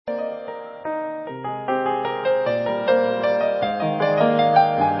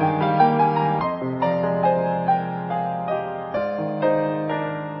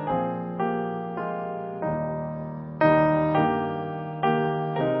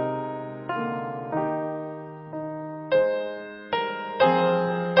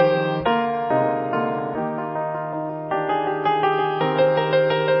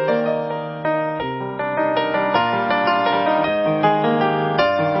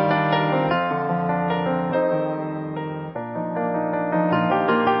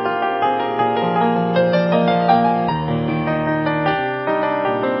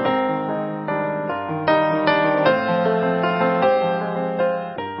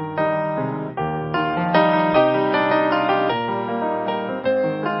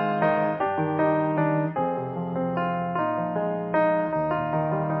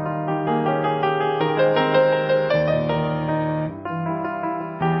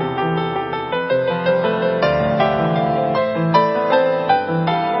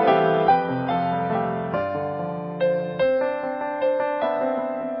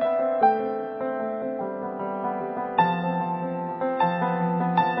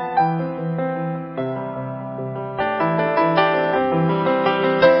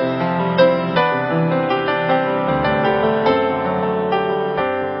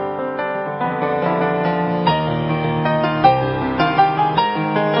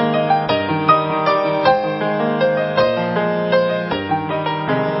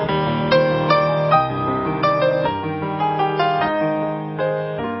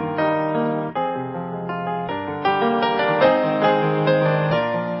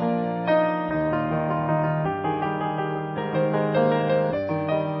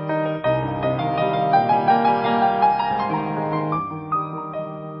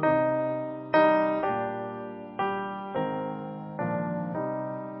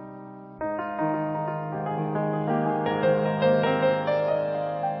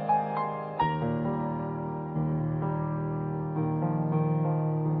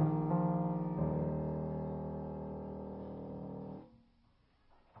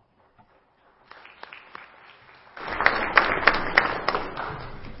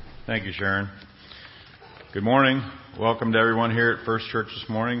Thank you, Sharon. Good morning. Welcome to everyone here at First Church this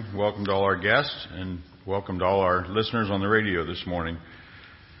morning. Welcome to all our guests, and welcome to all our listeners on the radio this morning.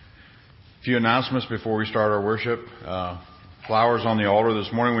 A few announcements before we start our worship. Flowers on the altar this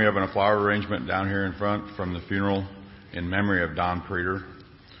morning. We have a flower arrangement down here in front from the funeral in memory of Don Preeter.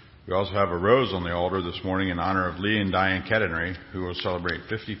 We also have a rose on the altar this morning in honor of Lee and Diane Kettenry, who will celebrate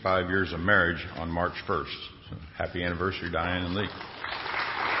 55 years of marriage on March 1st. So happy anniversary, Diane and Lee.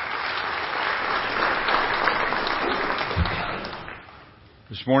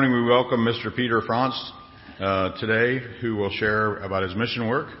 This morning we welcome Mr. Peter Franz today, who will share about his mission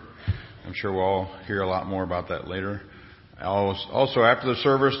work. I'm sure we'll all hear a lot more about that later. Also, after the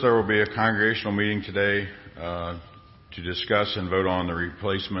service, there will be a congregational meeting today to discuss and vote on the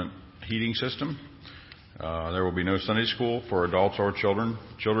replacement heating system. There will be no Sunday school for adults or children.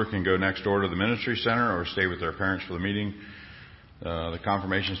 Children can go next door to the ministry center or stay with their parents for the meeting. The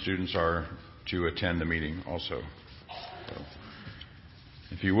confirmation students are to attend the meeting also.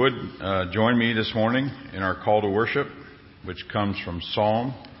 If you would, join me this morning in our call to worship, which comes from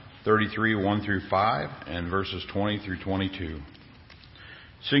Psalm 33, 1 through 5, and verses 20 through 22.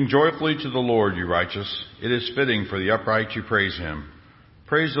 Sing joyfully to the Lord, you righteous. It is fitting for the upright to praise him.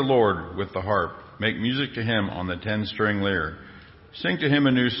 Praise the Lord with the harp. Make music to him on the 10-string lyre. Sing to him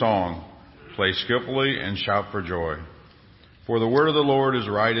a new song. Play skillfully and shout for joy. For the word of the Lord is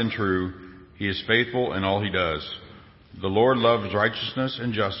right and true. He is faithful in all he does. The Lord loves righteousness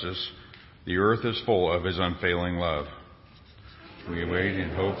and justice. The earth is full of his unfailing love. We wait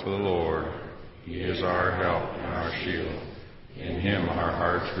and hope for the Lord. He is our help and our shield. In him our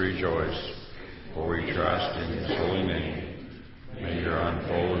hearts rejoice, for we trust in his holy name. May your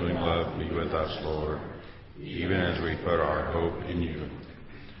unfolding love be with us, Lord, even as we put our hope in you.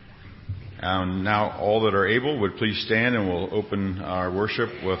 And now all that are able would please stand, and we'll open our worship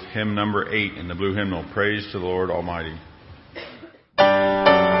with hymn number 8 in the blue hymnal, Praise to the Lord Almighty.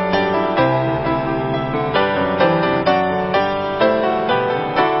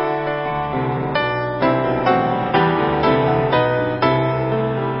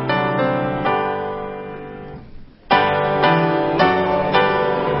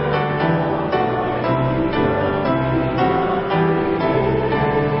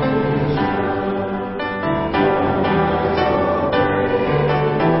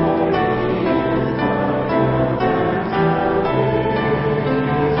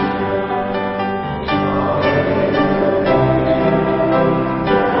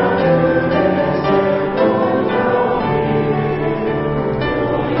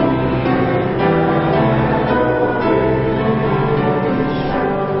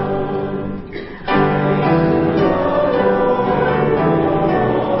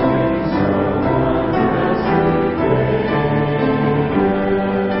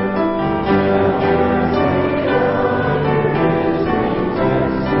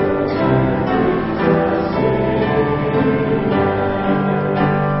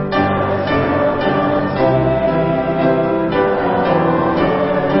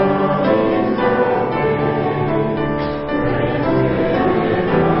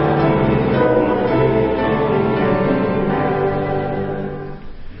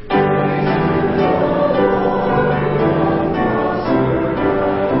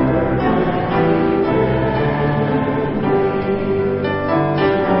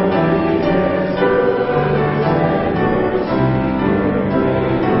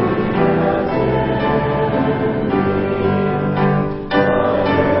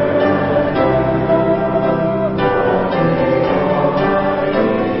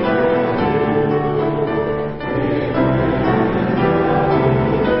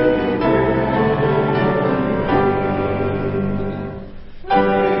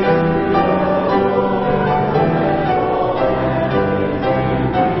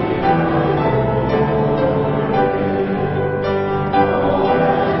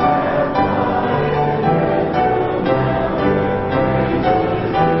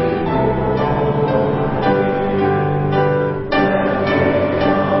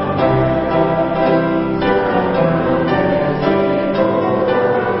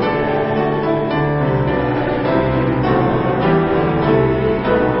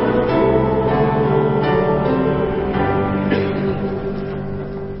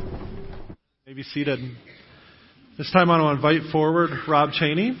 Seated. This time I want to invite forward Rob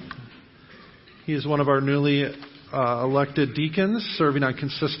Cheney. He is one of our newly elected deacons serving on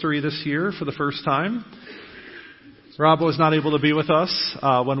consistory this year for the first time. Rob was not able to be with us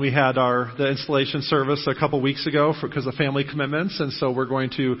when we had the installation service a couple weeks ago because of family commitments, and so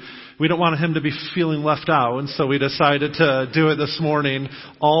we don't want him to be feeling left out, and so we decided to do it this morning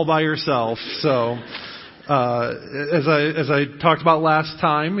all by yourself. So as I talked about last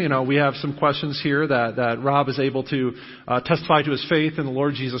time, we have some questions here that Rob is able to testify to his faith in the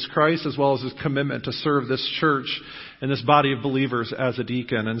Lord Jesus Christ, as well as his commitment to serve this church and this body of believers as a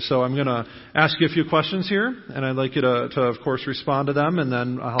deacon. And so I'm going to ask you a few questions here, and I'd like you to of course, respond to them, and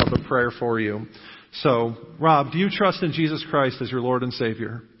then I'll have a prayer for you. So, Rob, do you trust in Jesus Christ as your Lord and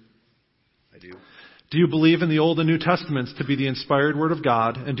Savior? I do. Do you believe in the Old and New Testaments to be the inspired Word of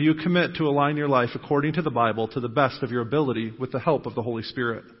God, and do you commit to align your life according to the Bible to the best of your ability with the help of the Holy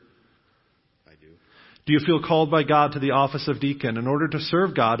Spirit? I do. Do you feel called by God to the office of deacon in order to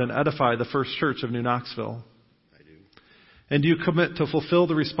serve God and edify the First Church of New Knoxville? And do you commit to fulfill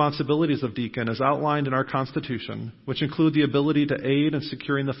the responsibilities of deacon as outlined in our Constitution, which include the ability to aid in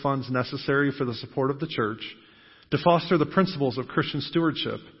securing the funds necessary for the support of the church, to foster the principles of Christian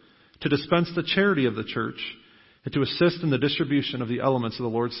stewardship, to dispense the charity of the church, and to assist in the distribution of the elements of the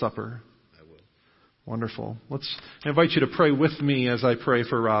Lord's Supper? I will. Wonderful. I invite you to pray with me as I pray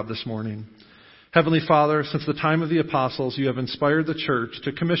for Rob this morning. Heavenly Father, since the time of the apostles, you have inspired the church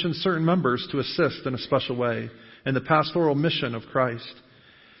to commission certain members to assist in a special way in the pastoral mission of Christ.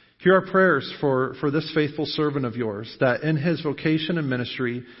 Hear our prayers for this faithful servant of yours, that in his vocation and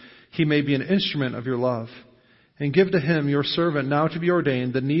ministry he may be an instrument of your love. And give to him, your servant, now to be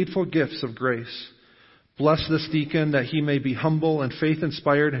ordained, the needful gifts of grace. Bless this deacon, that he may be humble and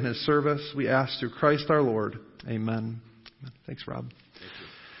faith-inspired in his service. We ask through Christ our Lord. Amen. Thanks, Rob.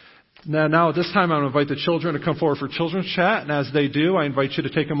 Now, at this time, I'm going to invite the children to come forward for children's chat. And as they do, I invite you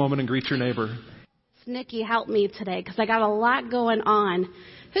to take a moment and greet your neighbor. Nikki helped me today because I got a lot going on.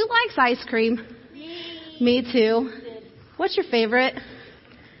 Who likes ice cream? Me too. What's your favorite?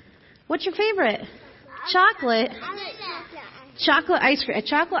 Chocolate. Chocolate ice cream. A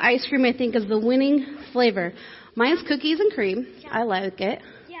chocolate ice cream, I think, is the winning flavor. Mine's cookies and cream. I like it.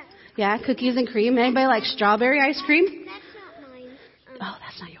 Yeah, cookies and cream. Anybody like strawberry ice cream? That's not mine. Oh,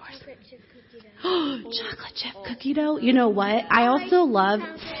 that's not yours. Chocolate chip cookie dough. You know what? I also love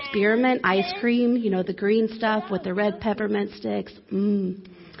spearmint ice cream. The green stuff with the red peppermint sticks.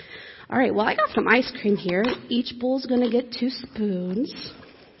 All right, well, I got some ice cream here. Each bowl's going to get 2 spoons.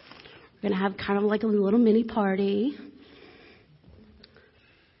 We're going to have kind of like a little mini party.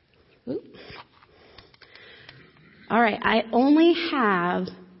 Ooh. All right, I only have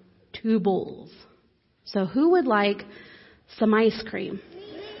 2 bowls. So who would like some ice cream?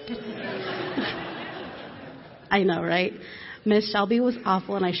 I know, right? Miss Shelby was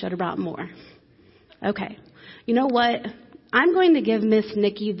awful and I should have brought more. Okay. You know what? I'm going to give Miss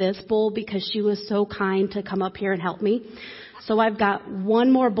Nikki this bowl because she was so kind to come up here and help me. So I've got 1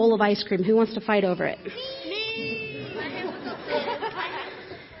 more bowl of ice cream. Who wants to fight over it? Me.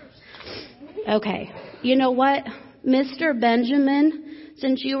 Okay. You know what? Mr. Benjamin,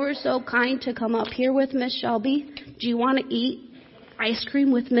 since you were so kind to come up here with Miss Shelby, do you want to eat ice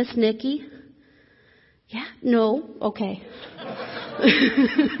cream with Miss Nikki? Yeah? No? Okay.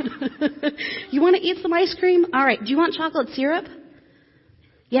 You want to eat some ice cream? All right. Do you want chocolate syrup?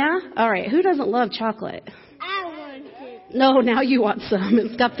 Yeah? All right. Who doesn't love chocolate? I want it. No, now you want some.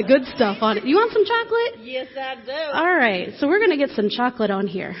 It's got the good stuff on it. You want some chocolate? Yes, I do. All right. So we're going to get some chocolate on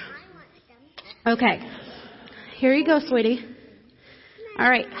here. Okay. Here you go, sweetie. All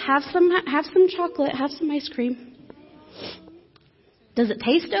right. Have some chocolate. Have some ice cream. Does it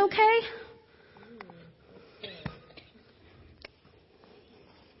taste okay?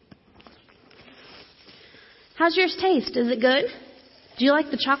 How's yours taste? Is it good? Do you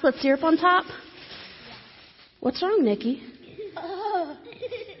like the chocolate syrup on top? What's wrong, Nikki?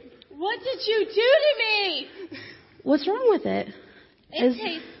 What did you do to me? What's wrong with it? It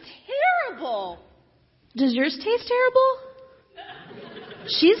tastes terrible. Does yours taste terrible?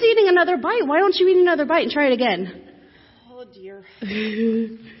 She's eating another bite. Why don't you eat another bite and try it again? Oh, dear.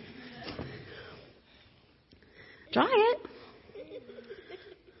 Try it.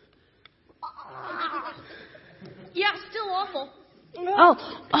 Yeah, still awful.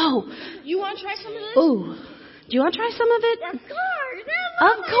 Oh. You want to try some of this? Oh. Do you want to try some of it?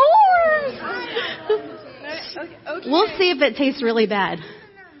 Of course. Okay. We'll see if it tastes really bad.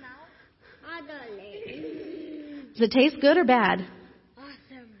 Does it taste good or bad?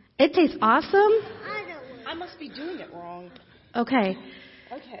 Awesome. It tastes awesome? I must be doing it wrong. Okay.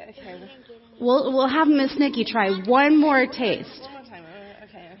 Okay. We'll have Miss Nikki try one more taste. One more time.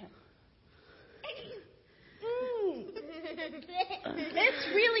 Okay. It's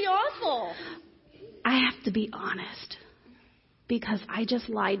really awful. I have to be honest because I just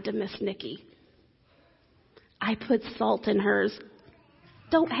lied to Miss Nikki. I put salt in hers.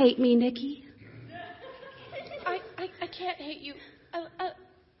 Don't hate me, Nikki. I can't hate you.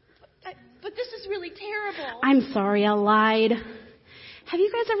 But this is really terrible. I'm sorry, I lied. Have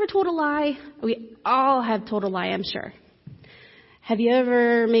you guys ever told a lie? We all have told a lie, I'm sure. Have you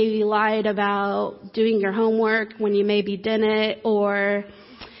ever maybe lied about doing your homework when you maybe didn't, or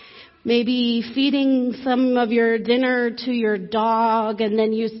maybe feeding some of your dinner to your dog and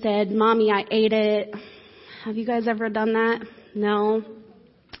then you said, Mommy, I ate it? Have you guys ever done that? No?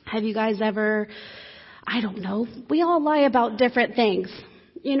 Have you guys ever, I don't know, we all lie about different things.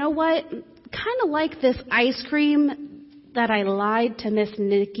 You know what? Kind of like this ice cream that I lied to Miss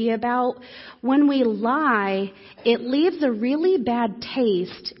Nikki about. When we lie, it leaves a really bad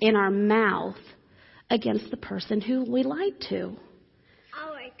taste in our mouth against the person who we lied to.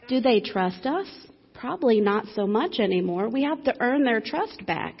 Do they trust us? Probably not so much anymore. We have to earn their trust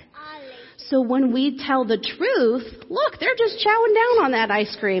back. So when we tell the truth, look, they're just chowing down on that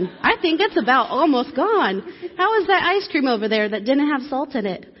ice cream. I think it's about almost gone. How is that ice cream over there that didn't have salt in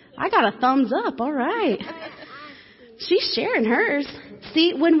it? I got a thumbs up. All right. She's sharing hers.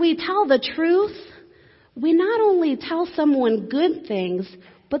 See, when we tell the truth, we not only tell someone good things,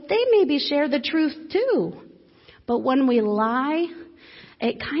 but they maybe share the truth too. But when we lie,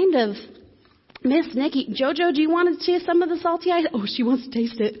 it kind of, Miss Nikki, Jojo, do you want to taste some of the salty ice? Oh, she wants to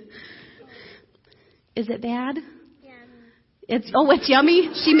taste it. Is it bad? It's yummy.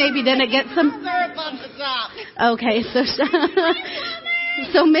 She maybe didn't get some. Okay,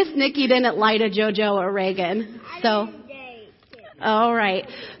 so Miss Nikki didn't lie to Jojo or Reagan. So, all right.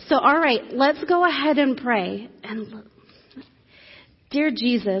 Let's go ahead and pray. And dear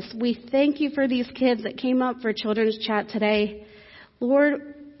Jesus, we thank you for these kids that came up for Children's Chat today.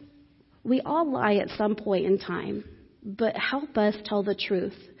 Lord, we all lie at some point in time, but help us tell the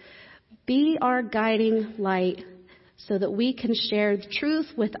truth. Be our guiding light so that we can share the truth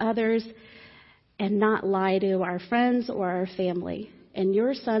with others and not lie to our friends or our family. In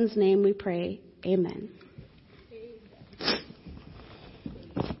your Son's name we pray. Amen.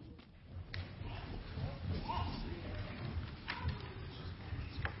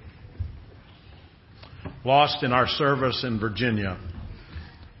 Lost in our service in Virginia.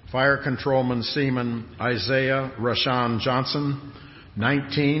 Fire Controlman Seaman Isaiah Rashawn Johnson,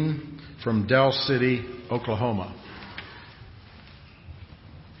 19, from Del City, Oklahoma.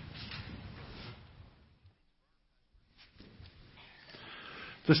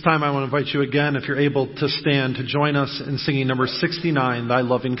 This time I want to invite you again, if you're able to stand, to join us in singing number 69, Thy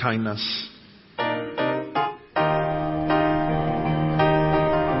Loving Kindness.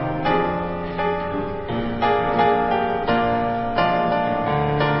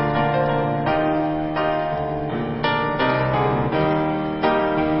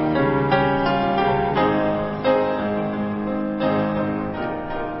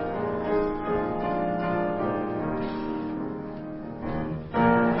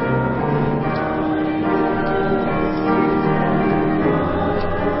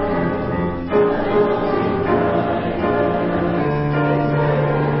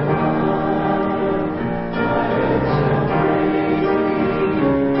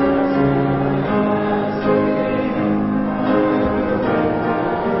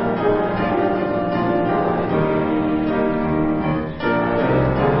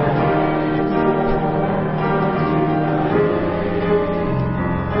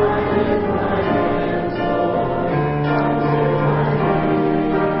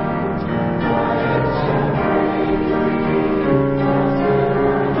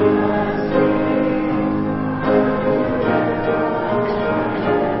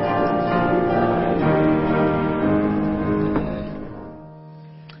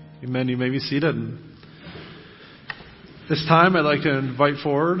 You may be seated. This time I'd like to invite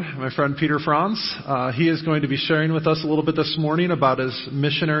forward my friend Peter Franz. He is going to be sharing with us a little bit this morning about his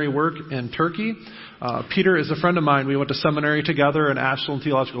missionary work in Turkey. Peter is a friend of mine. We went to seminary together in Ashland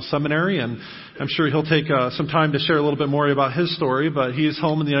Theological Seminary, and I'm sure he'll take some time to share a little bit more about his story, but he is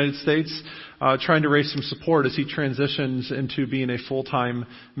home in the United States trying to raise some support as he transitions into being a full-time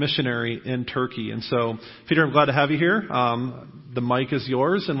missionary in Turkey. And so, Peter, I'm glad to have you here. The mic is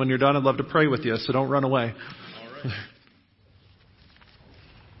yours, and when you're done, I'd love to pray with you, so don't run away. All right.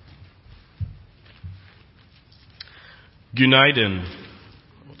 Günaydın.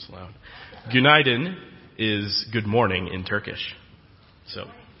 Oh, it's loud. Günaydın is good morning in Turkish. So,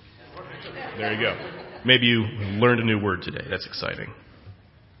 there you go. Maybe you learned a new word today. That's exciting.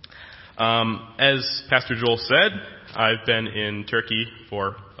 As Pastor Joel said, I've been in Turkey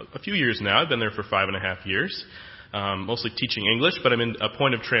for a few years now. I've been there for 5.5 years, mostly teaching English, but I'm in a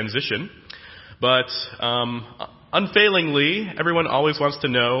point of transition. But unfailingly, everyone always wants to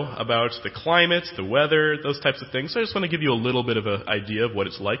know about the climate, the weather, those types of things. So I just want to give you a little bit of an idea of what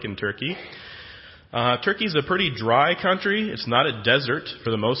it's like in Turkey. Turkey's a pretty dry country. It's not a desert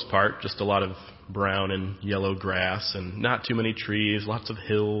for the most part, just a lot of brown and yellow grass and not too many trees, lots of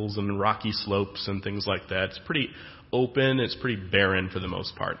hills and rocky slopes and things like that. It's pretty open. It's pretty barren for the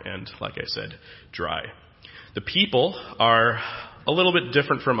most part and, like I said, dry. The people are a little bit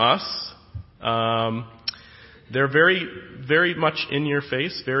different from us. They're very, very much in your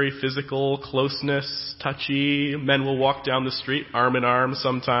face, very physical, closeness, touchy. Men will walk down the street arm in arm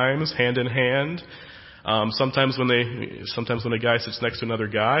sometimes, hand in hand. Sometimes when a guy sits next to another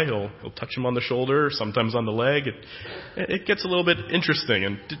guy, he'll touch him on the shoulder, sometimes on the leg. It gets a little bit interesting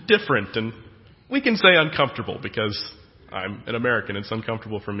and different, and we can say uncomfortable because I'm an American. It's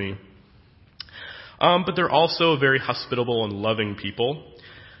uncomfortable for me. But they're also very hospitable and loving people.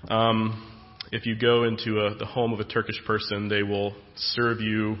 If you go into the home of a Turkish person, they will serve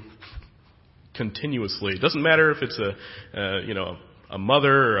you continuously. It doesn't matter if it's a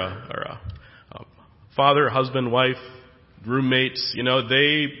mother or a father, husband, wife, roommates.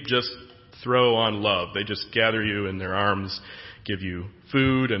 They just throw on love. They just gather you in their arms, give you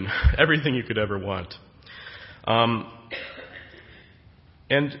food and everything you could ever want.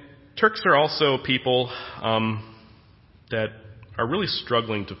 And Turks are also people that are really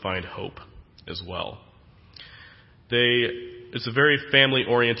struggling to find hope as well. It's a very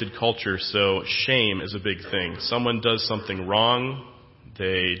family-oriented culture, so shame is a big thing. Someone does something wrong,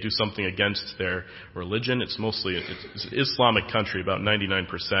 they do something against their religion. It's an Islamic country, about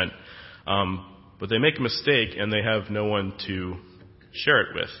 99%. But they make a mistake and they have no one to share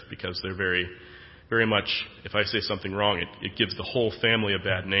it with because they're very, very much, if I say something wrong, it gives the whole family a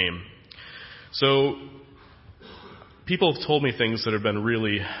bad name. So people have told me things that have been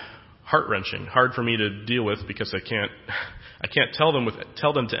really heart-wrenching, hard for me to deal with because I can't tell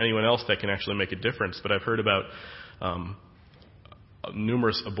them to anyone else that can actually make a difference. But I've heard about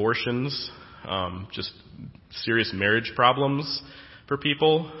numerous abortions, just serious marriage problems for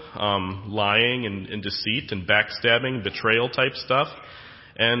people, lying and deceit and backstabbing, betrayal type stuff.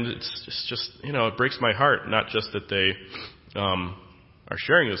 And it's just, it breaks my heart, not just that they are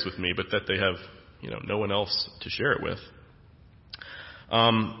sharing this with me, but that they have, no one else to share it with.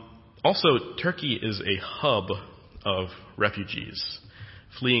 Also, Turkey is a hub of refugees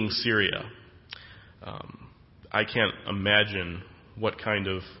fleeing Syria. I can't imagine what kind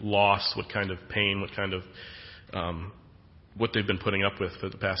of loss, what kind of pain, what they've been putting up with for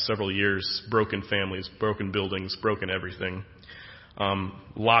the past several years. Broken families, broken buildings, broken everything.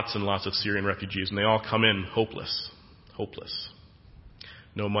 Lots and lots of Syrian refugees, and they all come in hopeless.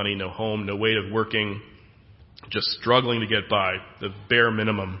 No money, no home, no way of working, just struggling to get by, the bare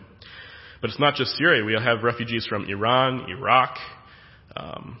minimum. But it's not just Syria. We have refugees from Iran, Iraq,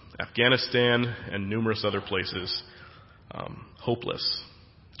 Afghanistan, and numerous other places. Hopeless,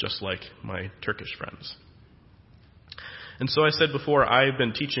 just like my Turkish friends. And so I said before, I've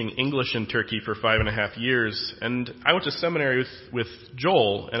been teaching English in Turkey for 5.5 years, and I went to seminary with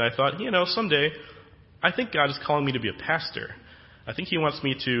Joel, and I thought, someday, I think God is calling me to be a pastor. I think He wants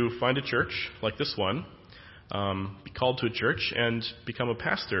me to find a church like this one, be called to a church, and become a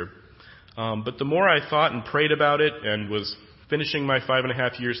pastor. But the more I thought and prayed about it and was finishing my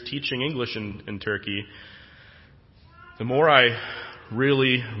 5.5 years teaching English in Turkey, the more I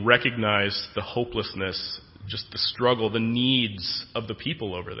really recognized the hopelessness, just the struggle, the needs of the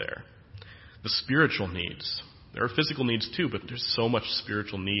people over there, the spiritual needs. There are physical needs too, but there's so much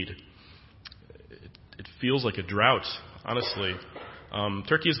spiritual need. It feels like a drought, honestly.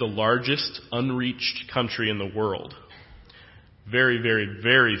 Turkey is the largest unreached country in the world. Very, very,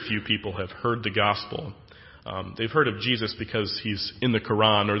 very few people have heard the gospel. They've heard of Jesus because He's in the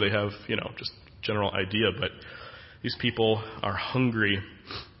Quran, or they have, just general idea, but these people are hungry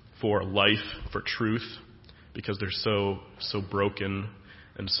for life, for truth, because they're so broken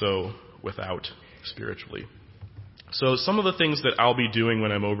and so without spiritually. So some of the things that I'll be doing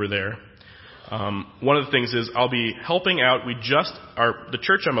when I'm over there, one of the things is I'll be helping out. The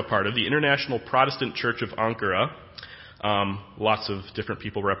church I'm a part of, the International Protestant Church of Ankara, lots of different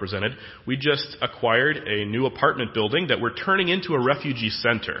people represented. We just acquired a new apartment building that we're turning into a refugee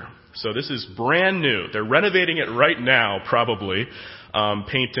center. So this is brand new. They're renovating it right now, probably,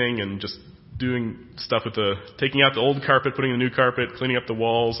 painting and just doing stuff with taking out the old carpet, putting in the new carpet, cleaning up the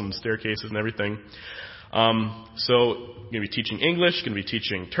walls and staircases and everything. So going to be teaching English, going to be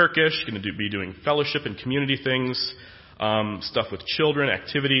teaching Turkish, going to be doing fellowship and community things, stuff with children,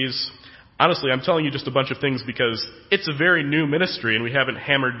 activities. Honestly, I'm telling you just a bunch of things because it's a very new ministry and we haven't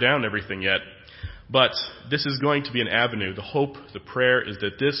hammered down everything yet. But this is going to be an avenue. The hope, the prayer is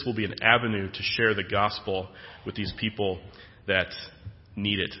that this will be an avenue to share the gospel with these people that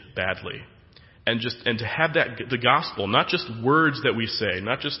need it badly. And to have the gospel, not just words that we say,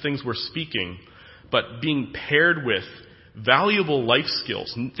 not just things we're speaking, but being paired with valuable life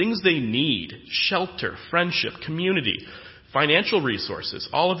skills, things they need, shelter, friendship, community, financial resources,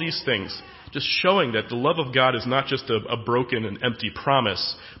 all of these things, just showing that the love of God is not just a broken and empty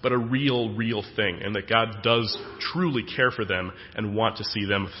promise, but a real thing, and that God does truly care for them and want to see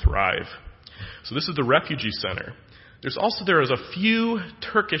them thrive. So this is the refugee center. There is a few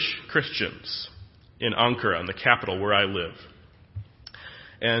Turkish Christians in Ankara, in the capital where I live.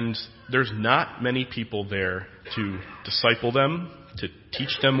 And there's not many people there to disciple them, to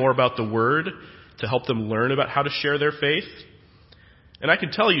teach them more about the Word, to help them learn about how to share their faith. And I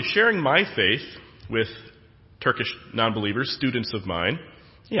can tell you, sharing my faith with Turkish non-believers, students of mine,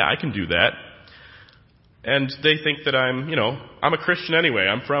 yeah, I can do that. And they think that I'm a Christian anyway.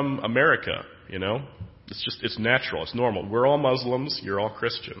 I'm from America, It's natural. It's normal. We're all Muslims. You're all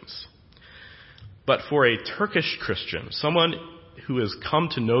Christians. But for a Turkish Christian, someone who has come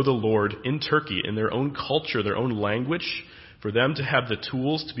to know the Lord in Turkey, in their own culture, their own language, for them to have the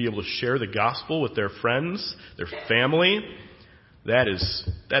tools to be able to share the gospel with their friends, their family, that is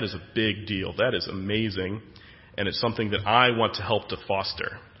a big deal. That is amazing. And it's something that I want to help to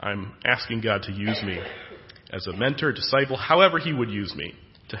foster. I'm asking God to use me as a mentor, disciple, however He would use me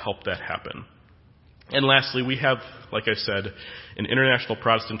to help that happen. And lastly, we have, like I said, an international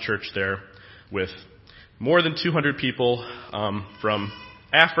Protestant church there with more than 200 people from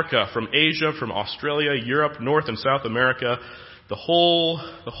Africa, from Asia, from Australia, Europe, North and South America, the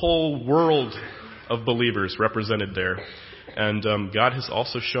whole world of believers represented there. And God has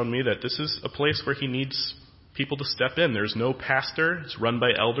also shown me that this is a place where He needs people to step in. There's no pastor. It's run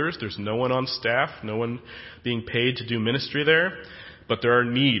by elders. There's no one on staff, no one being paid to do ministry there. But there are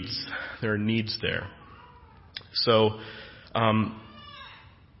needs. There are needs there. So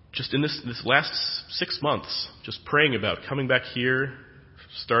just in this last 6 months, just praying about coming back here,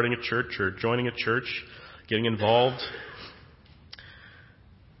 starting a church or joining a church, getting involved,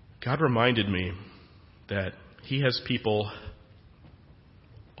 God reminded me that He has people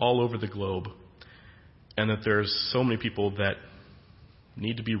all over the globe and that there's so many people that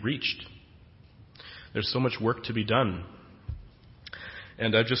need to be reached. There's so much work to be done.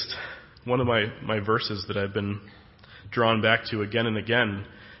 And one of my verses that I've been drawn back to again and again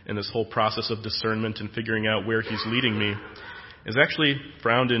in this whole process of discernment and figuring out where He's leading me is actually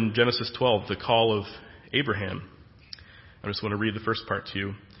found in Genesis 12, the call of Abraham. I just want to read the first part to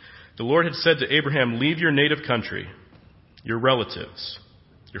you. The Lord had said to Abraham, "Leave your native country, your relatives,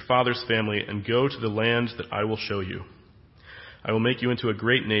 your father's family, and go to the land that I will show you. I will make you into a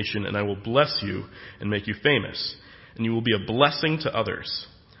great nation, and I will bless you and make you famous, and you will be a blessing to others.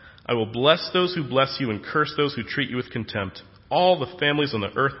 I will bless those who bless you and curse those who treat you with contempt. All the families on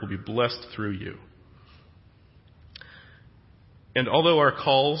the earth will be blessed through you." And although our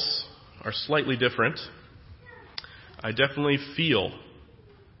calls are slightly different, I definitely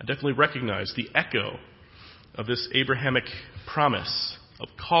recognize the echo of this Abrahamic promise of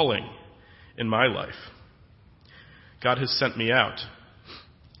calling in my life. God has sent me out.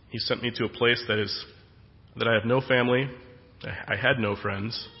 He sent me to a place that I have no family, I had no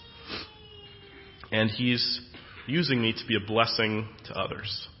friends, and He's using me to be a blessing to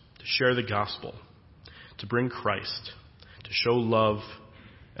others, to share the gospel, to bring Christ, to show love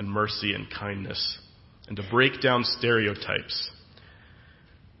and mercy and kindness, and to break down stereotypes.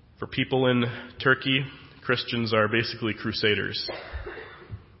 For people in Turkey, Christians are basically crusaders.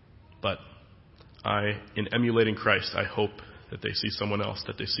 But in emulating Christ, I hope that they see someone else,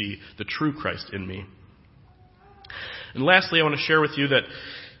 that they see the true Christ in me. And lastly, I want to share with you that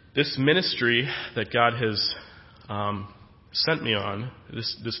this ministry that God has sent me on,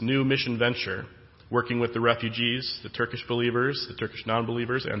 this new mission venture, working with the refugees, the Turkish believers, the Turkish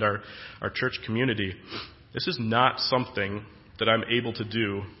non-believers, and our church community, this is not something that I'm able to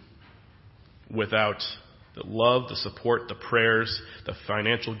do without the love, the support, the prayers, the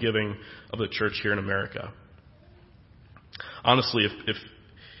financial giving of the church here in America. Honestly,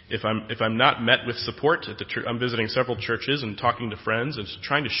 if I'm not met with support at the church, I'm visiting several churches and talking to friends and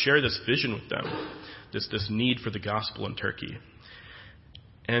trying to share this vision with them, this need for the gospel in Turkey.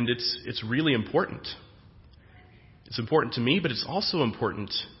 And it's really important. It's important to me, but it's also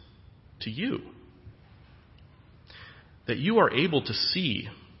important to you. that you are able to see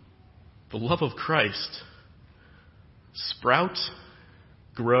the love of Christ sprout,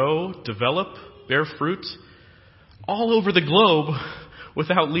 grow, develop, bear fruit all over the globe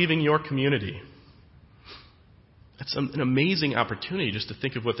without leaving your community. It's an amazing opportunity just to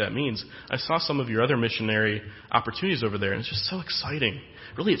think of what that means. I saw some of your other missionary opportunities over there, and it's just so exciting.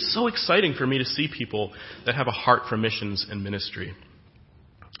 Really, it's so exciting for me to see people that have a heart for missions and ministry.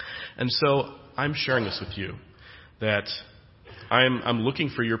 And so I'm sharing this with you, that I'm looking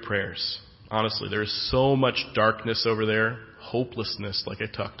for your prayers. Honestly, there's so much darkness over there, hopelessness, like I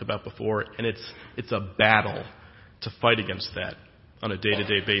talked about before, and it's a battle to fight against that on a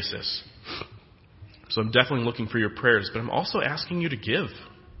day-to-day basis. So I'm definitely looking for your prayers, but I'm also asking you to give.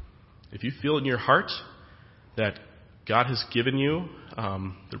 If you feel in your heart that God has given you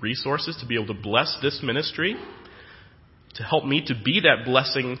the resources to be able to bless this ministry, to help me to be that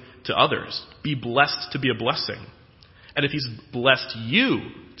blessing to others, be blessed to be a blessing. And if He's blessed you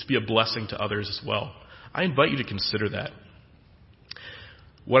to be a blessing to others as well, I invite you to consider that.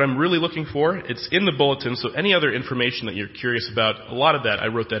 What I'm really looking for, it's in the bulletin, so any other information that you're curious about, a lot of that, I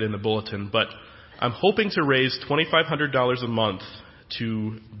wrote that in the bulletin, but I'm hoping to raise $2,500 a month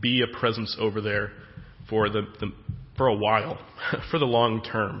to be a presence over there for for a while, for the long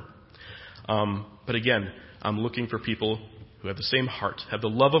term. But again, I'm looking for people who have the same heart, have the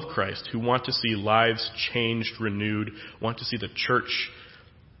love of Christ, who want to see lives changed, renewed, want to see the church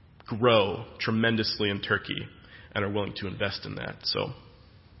grow tremendously in Turkey, and are willing to invest in that. So,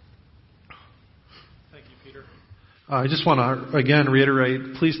 thank you, Peter. I just want to, again,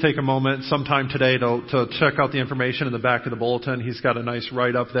 reiterate, please take a moment sometime today to check out the information in the back of the bulletin. He's got a nice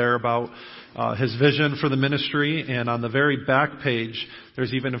write-up there about his vision for the ministry. And on the very back page,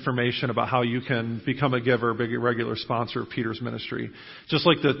 there's even information about how you can become a giver, be a regular sponsor of Peter's ministry. Just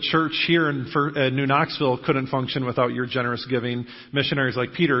like the church here in New Knoxville couldn't function without your generous giving, missionaries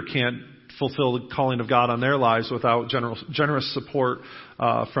like Peter can't fulfill the calling of God on their lives without generous support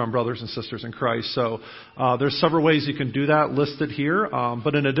from brothers and sisters in Christ. So there's several ways you can do that listed here.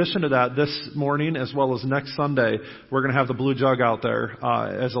 But in addition to that, this morning as well as next Sunday, we're going to have the blue jug out there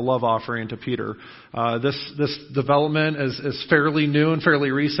as a love offering to Peter. This development is fairly new and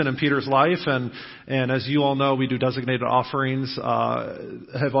fairly recent in Peter's life, and as you all know, we do designated offerings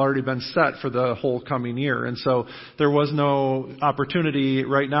have already been set for the whole coming year, and so there was no opportunity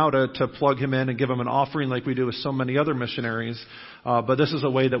right now to plug him in and give him an offering like we do with so many other missionaries. But this is a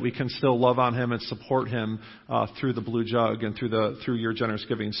way that we can still love on him and support him through the blue jug and through your generous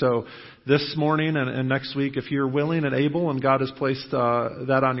giving. So this morning and next week, if you're willing and able and God has placed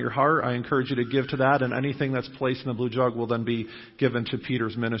that on your heart, I encourage you to give to that. And anything that's placed in the blue jug will then be given to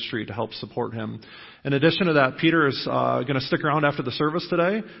Peter's ministry to help support him. In addition to that, Peter is going to stick around after the service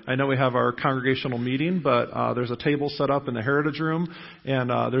today. I know we have our congregational meeting, but there's a table set up in the Heritage Room, and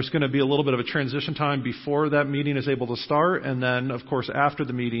there's going to be a little bit of a transition time before that meeting is able to start, and then, of course, after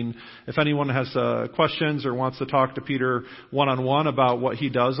the meeting, if anyone has questions or wants to talk to Peter one-on-one about what he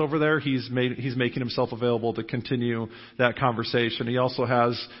does over there, he's making himself available to continue that conversation. He also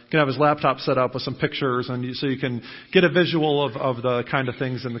can have his laptop set up with some pictures, and so you can get a visual of the kind of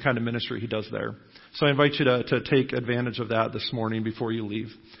things and the kind of ministry he does there. So I invite you to take advantage of that this morning before you leave.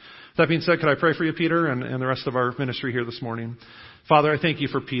 That being said, could I pray for you, Peter, and the rest of our ministry here this morning? Father, I thank you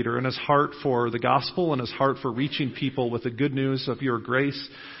for Peter and his heart for the gospel and his heart for reaching people with the good news of your grace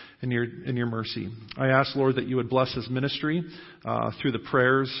and your mercy. I ask, Lord, that you would bless his ministry through the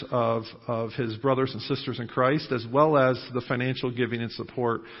prayers of his brothers and sisters in Christ, as well as the financial giving and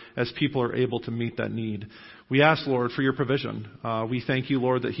support as people are able to meet that need. We ask, Lord, for your provision. We thank you,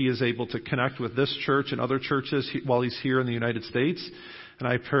 Lord, that he is able to connect with this church and other churches while he's here in the United States. And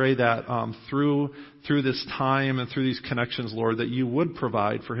I pray that through this time and through these connections, Lord, that you would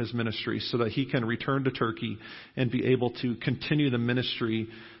provide for his ministry so that he can return to Turkey and be able to continue the ministry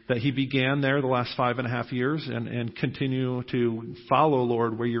that he began there the last 5.5 years and continue to follow,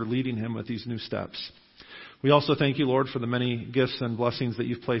 Lord, where you're leading him with these new steps. We also thank you, Lord, for the many gifts and blessings that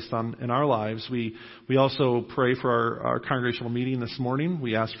you've placed in our lives. We also pray for our congregational meeting this morning.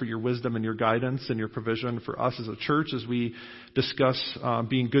 We ask for your wisdom and your guidance and your provision for us as a church as we discuss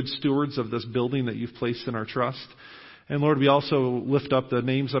being good stewards of this building that you've placed in our trust. And Lord, we also lift up the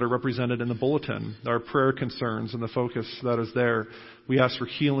names that are represented in the bulletin, our prayer concerns and the focus that is there. We ask for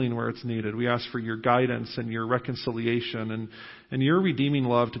healing where it's needed. We ask for your guidance and your reconciliation and your redeeming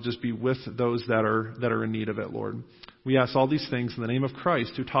love to just be with those that are in need of it, Lord. We ask all these things in the name of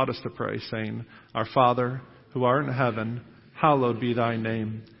Christ, who taught us to pray, saying, Our Father, who art in heaven, hallowed be thy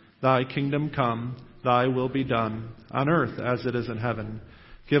name. Thy kingdom come, thy will be done, on earth as it is in heaven.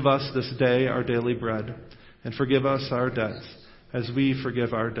 Give us this day our daily bread. And forgive us our debts, as we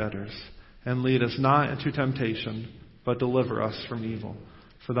forgive our debtors. And lead us not into temptation, but deliver us from evil.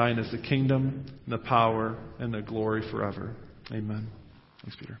 For thine is the kingdom, and the power, and the glory forever. Amen.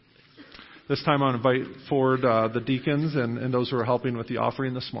 Thanks, Peter. This time I'll invite forward the deacons and those who are helping with the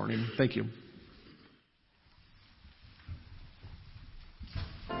offering this morning. Thank you.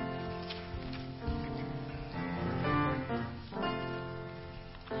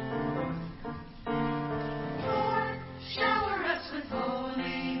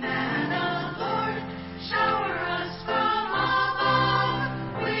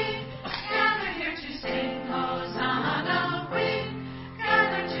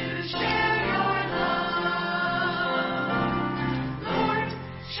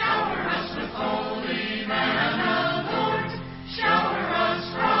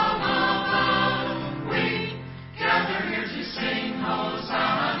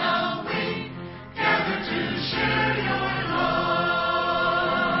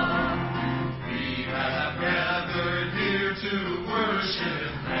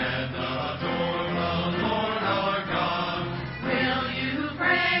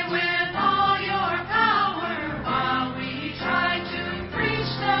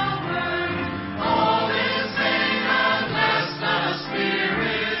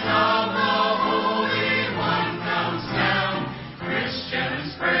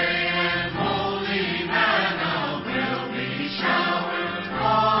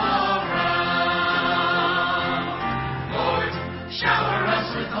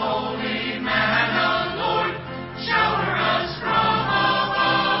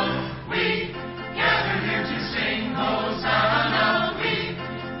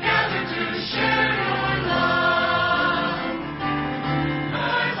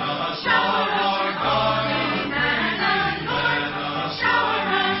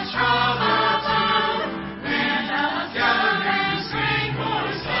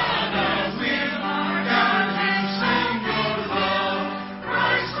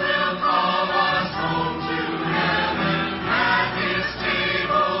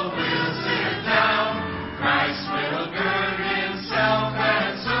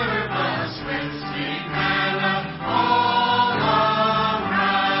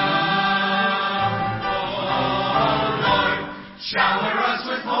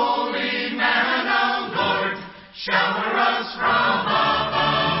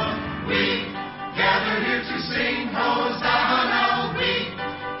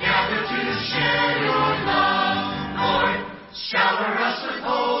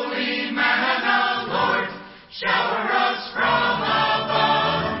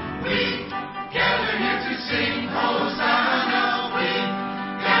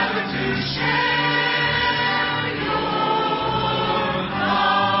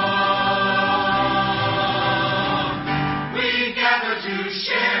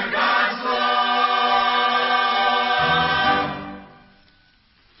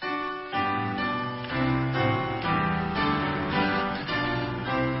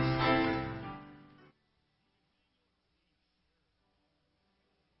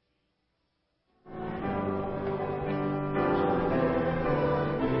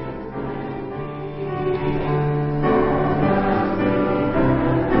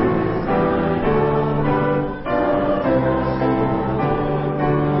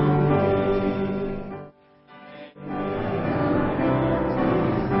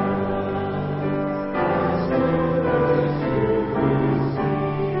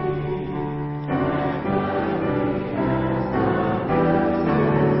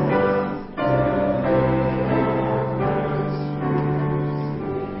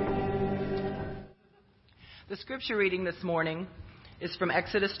 The scripture reading this morning is from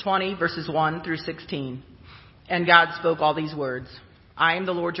Exodus 20, verses 1 through 16. And God spoke all these words. I am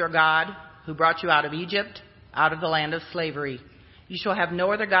the Lord your God, who brought you out of Egypt, out of the land of slavery. You shall have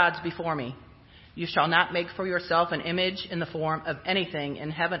no other gods before me. You shall not make for yourself an image in the form of anything in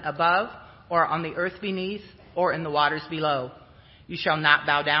heaven above, or on the earth beneath, or in the waters below. You shall not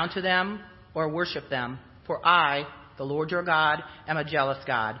bow down to them or worship them. For I, the Lord your God, am a jealous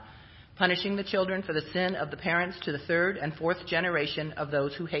God, punishing the children for the sin of the parents to the third and fourth generation of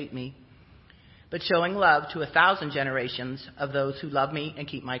those who hate me, but showing love to 1,000 generations of those who love me and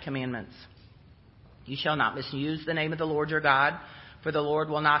keep my commandments. You shall not misuse the name of the Lord your God, for the Lord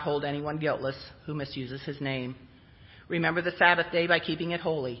will not hold anyone guiltless who misuses his name. Remember the Sabbath day by keeping it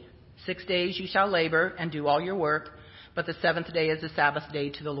holy. 6 days you shall labor and do all your work, but the seventh day is the Sabbath day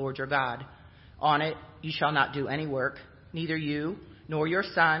to the Lord your God. On it you shall not do any work, neither you, nor your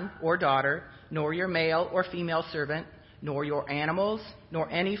son or daughter, nor your male or female servant, nor your animals, nor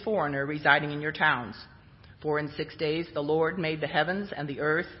any foreigner residing in your towns. For in 6 days the Lord made the heavens and the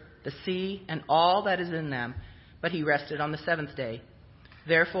earth, the sea, and all that is in them, but he rested on the seventh day.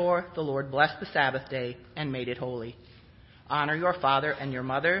 Therefore the Lord blessed the Sabbath day and made it holy. Honor your father and your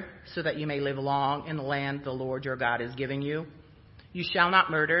mother, so that you may live long in the land the Lord your God is giving you. You shall not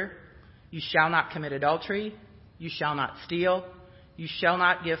murder. You shall not commit adultery. You shall not steal. You shall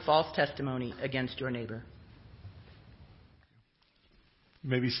not give false testimony against your neighbor. You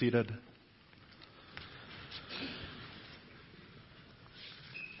may be seated.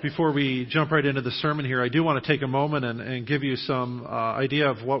 Before we jump right into the sermon here, I do want to take a moment and give you some idea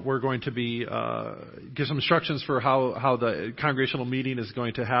of what we're going to be, give some instructions for how the congregational meeting is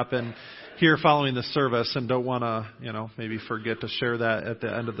going to happen here following the service, and don't want to, maybe forget to share that at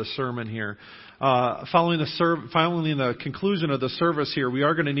the end of the sermon here. Following the conclusion of the service here, we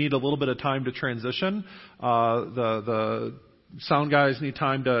are going to need a little bit of time to transition. The sound guys need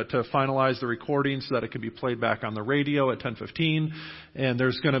time to finalize the recording so that it can be played back on the radio at 10:15. And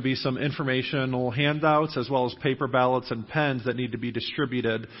there's going to be some informational handouts as well as paper ballots and pens that need to be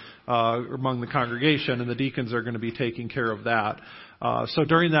distributed among the congregation, and the deacons are going to be taking care of that. So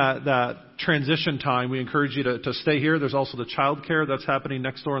during that transition time, we encourage you to stay here. There's also the child care that's happening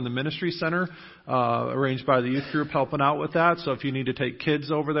next door in the ministry center, arranged by the youth group helping out with that. So if you need to take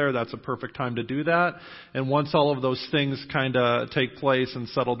kids over there, that's a perfect time to do that. And once all of those things kind of take place and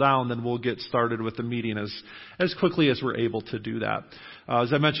settle down, then we'll get started with the meeting as quickly as we're able to do that.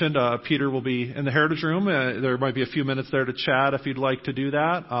 As I mentioned, Peter will be in the Heritage Room. There might be a few minutes there to chat if you'd like to do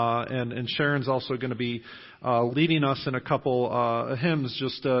that. And Sharon's also going to be leading us in a couple hymns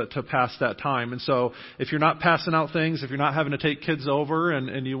just to pass that time. And so if you're not passing out things, if you're not having to take kids over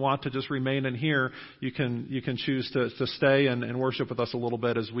and you want to just remain in here, you can choose to stay and worship with us a little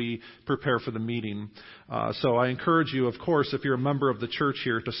bit as we prepare for the meeting. So I encourage you, of course, if you're a member of the church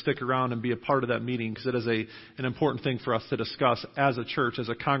here, to stick around and be a part of that meeting, because it is an important thing for us to discuss as a church, as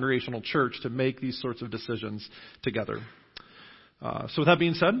a congregational church, to make these sorts of decisions together. So with that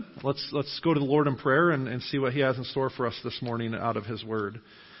being said, let's go to the Lord in prayer and see what He has in store for us this morning out of His Word.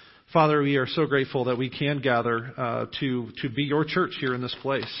 Father, we are so grateful that we can gather to be Your church here in this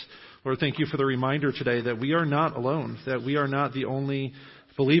place. Lord, thank You for the reminder today that we are not alone, that we are not the only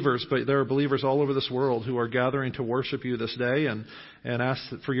believers, but there are believers all over this world who are gathering to worship You this day, and ask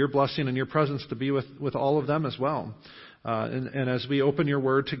for Your blessing and Your presence to be with all of them as well. And as we open Your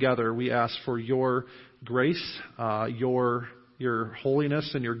Word together, we ask for Your grace, Your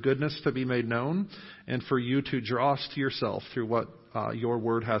holiness and Your goodness to be made known, and for You to draw us to Yourself through what Your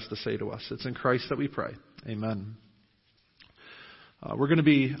Word has to say to us. It's in Christ that we pray. Amen. We're going to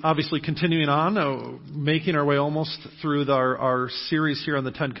be obviously continuing on, making our way almost through our series here on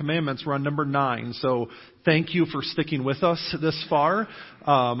the Ten Commandments. We're on number 9. So thank you for sticking with us this far.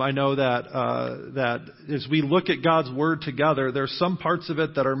 I know that as we look at God's Word together, there's some parts of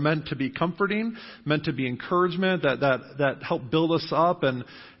it that are meant to be comforting, meant to be encouragement, that help build us up, and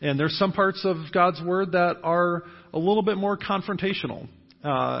there's some parts of God's Word that are a little bit more confrontational.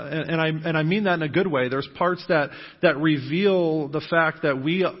 And I mean that in a good way. There's parts that reveal the fact that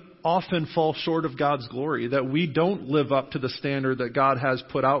we often fall short of God's glory, that we don't live up to the standard that God has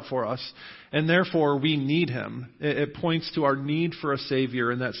put out for us, and therefore we need Him. It points to our need for a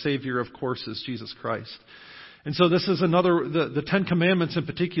Savior, and that Savior, of course, is Jesus Christ. And so this is the Ten Commandments in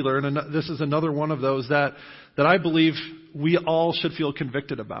particular, and this is another one of those that I believe we all should feel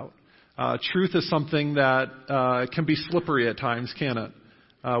convicted about. Truth is something that can be slippery at times, can it?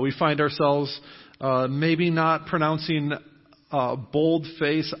 We find ourselves maybe not pronouncing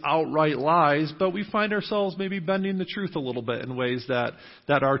bold-faced, outright lies, but we find ourselves maybe bending the truth a little bit in ways that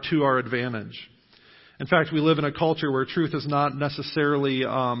are to our advantage. In fact, we live in a culture where truth is not necessarily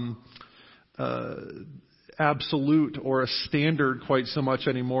absolute or a standard quite so much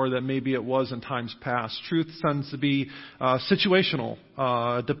anymore that maybe it was in times past. Truth tends to be situational,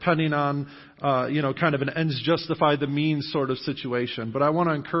 depending on kind of an ends justify the means sort of situation. But I want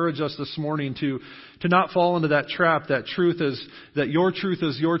to encourage us this morning to not fall into that trap that your truth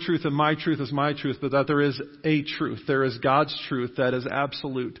is your truth and my truth is my truth, but that there is a truth. There is God's truth that is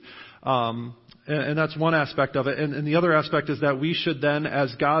absolute. And that's one aspect of it. And the other aspect is that we should then,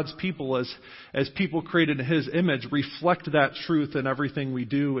 as God's people, as people created in His image, reflect that truth in everything we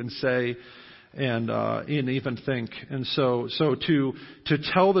do and say and even think. And so to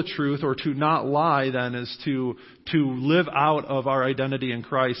tell the truth or to not lie then is to live out of our identity in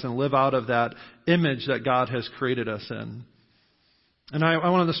Christ and live out of that image that God has created us in. And I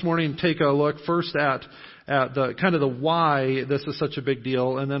want to this morning take a look first at the kind of the why this is such a big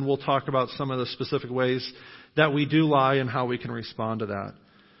deal, and then we'll talk about some of the specific ways that we do lie and how we can respond to that.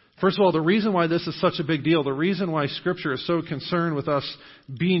 First of all, the reason why this is such a big deal, the reason why Scripture is so concerned with us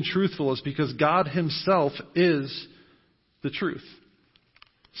being truthful is because God Himself is the truth.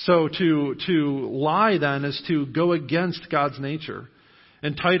 So to lie then is to go against God's nature.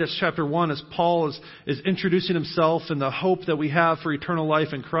 In Titus chapter 1, as Paul is introducing himself and the hope that we have for eternal life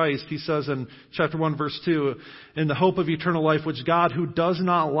in Christ, he says in chapter 1, verse 2, in the hope of eternal life which God, who does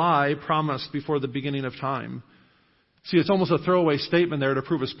not lie, promised before the beginning of time. See, it's almost a throwaway statement there to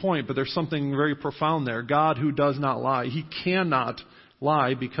prove his point, but there's something very profound there. God who does not lie. He cannot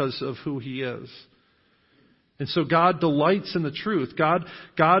lie because of who He is. And so God delights in the truth. God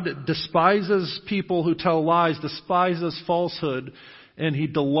despises people who tell lies, despises falsehood, and He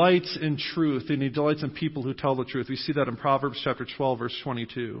delights in truth, and He delights in people who tell the truth. We see that in Proverbs chapter 12, verse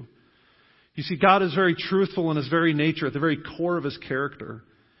 22. You see, God is very truthful in His very nature, at the very core of His character.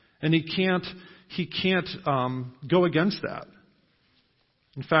 And He can't go against that.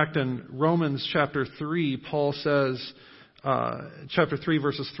 In fact, in Romans chapter 3, Paul says, chapter 3,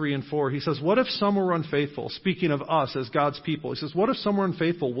 verses 3 and 4, he says, what if some were unfaithful? Speaking of us as God's people, he says, what if some were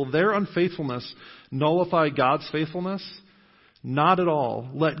unfaithful? Will their unfaithfulness nullify God's faithfulness? Not at all.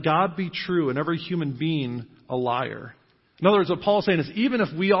 Let God be true and every human being a liar. In other words, what Paul's saying is, even if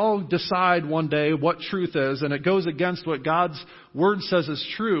we all decide one day what truth is, and it goes against what God's Word says is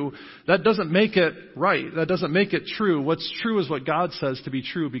true, that doesn't make it right. That doesn't make it true. What's true is what God says to be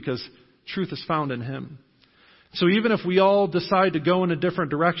true, because truth is found in Him. So even if we all decide to go in a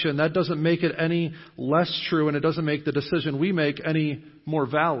different direction, that doesn't make it any less true, and it doesn't make the decision we make any more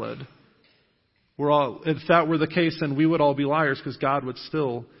valid. If that were the case, then we would all be liars, because God would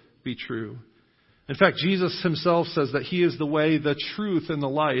still be true. In fact, Jesus Himself says that He is the way, the truth, and the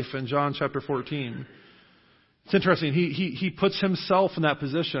life in John chapter 14. It's interesting. He puts Himself in that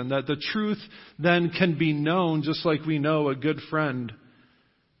position, that the truth then can be known just like we know a good friend.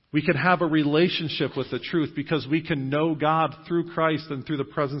 We can have a relationship with the truth because we can know God through Christ and through the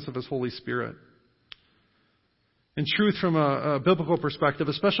presence of His Holy Spirit. And truth from a biblical perspective,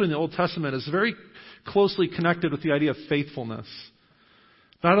 especially in the Old Testament, is very closely connected with the idea of faithfulness.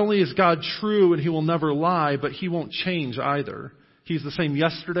 Not only is God true and He will never lie, but He won't change either. He's the same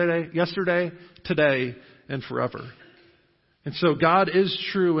yesterday, today, and forever. And so God is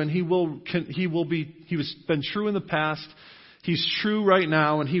true, and He's been true in the past. He's true right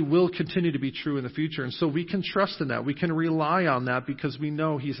now, and He will continue to be true in the future. And so we can trust in that. We can rely on that because we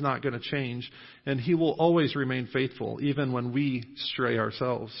know He's not going to change, and He will always remain faithful, even when we stray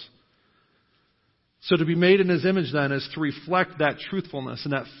ourselves. So to be made in His image then is to reflect that truthfulness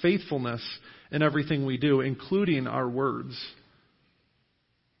and that faithfulness in everything we do, including our words.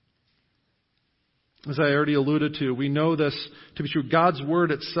 As I already alluded to, we know this to be true. God's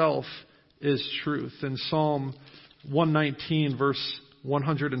Word itself is truth. In Psalm 119, verse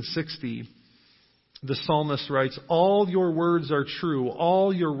 160, the psalmist writes, all your words are true.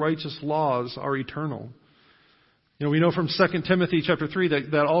 All your righteous laws are eternal. You know, we know from 2 Timothy chapter 3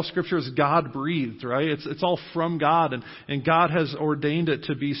 that all Scripture is God-breathed, right? It's all from God, and God has ordained it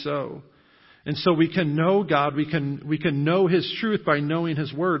to be so. And so we can know God, we can know His truth by knowing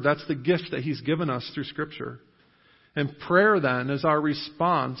His Word. That's the gift that He's given us through Scripture. And prayer then is our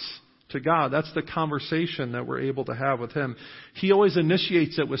response to God. That's the conversation that we're able to have with Him. He always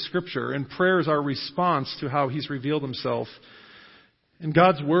initiates it with Scripture, and prayer is our response to how He's revealed Himself. And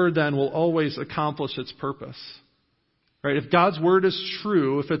God's Word then will always accomplish its purpose. Right? If God's Word is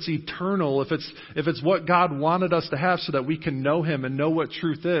true, if it's eternal, if it's what God wanted us to have so that we can know Him and know what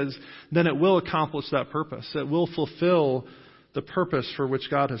truth is, then it will accomplish that purpose. It will fulfill the purpose for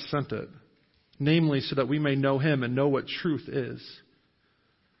which God has sent it. Namely, so that we may know Him and know what truth is.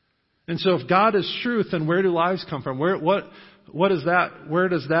 And so if God is truth, then where do lies come from? What is that? Where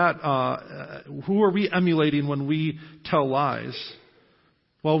does that, who are we emulating when we tell lies?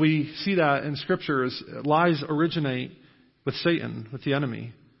 Well, we see that in Scripture as lies originate with Satan, with the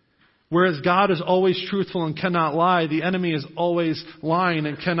enemy. Whereas God is always truthful and cannot lie, the enemy is always lying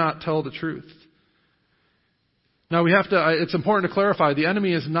and cannot tell the truth. Now it's important to clarify, the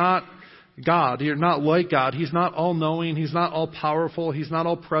enemy is not God. You're not like God. He's not all-knowing. He's not all-powerful. He's not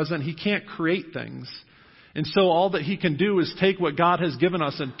all-present. He can't create things. And so all that he can do is take what God has given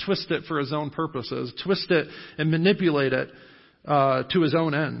us and twist it for his own purposes, twist it and manipulate it to his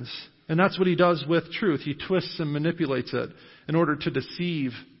own ends. And that's what he does with truth. He twists and manipulates it in order to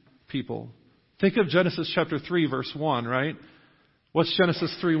deceive people. Think of Genesis chapter 3, verse 1, right? What's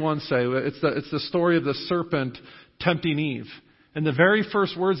Genesis 3:1 say? It's the story of the serpent tempting Eve. And the very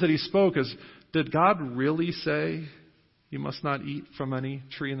first words that he spoke is, did God really say you must not eat from any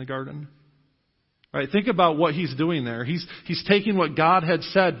tree in the garden? Right? Think about what he's doing there. He's taking what God had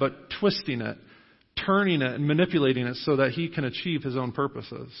said, but twisting it, turning it, and manipulating it so that he can achieve his own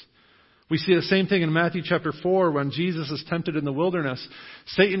purposes. We see the same thing in Matthew chapter 4 when Jesus is tempted in the wilderness.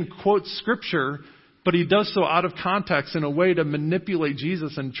 Satan quotes Scripture, but he does so out of context in a way to manipulate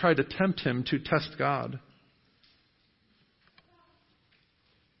Jesus and try to tempt him to test God.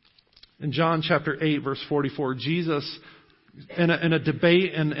 In John chapter 8, verse 44, Jesus, in a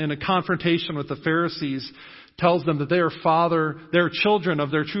debate and in a confrontation with the Pharisees, tells them that they are children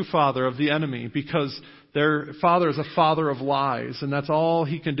of their true father, of the enemy, because their father is a father of lies, and that's all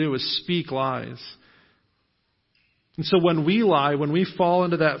he can do is speak lies. And so when we lie, when we fall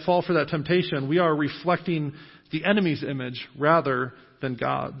for that temptation, we are reflecting the enemy's image rather than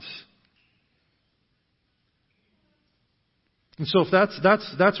God's. And so if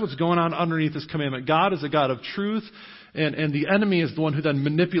that's what's going on underneath this commandment. God is a God of truth, and the enemy is the one who then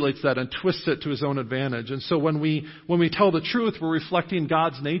manipulates that and twists it to his own advantage. And so when we tell the truth, we're reflecting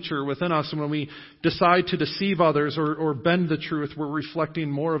God's nature within us. And when we decide to deceive others or bend the truth, we're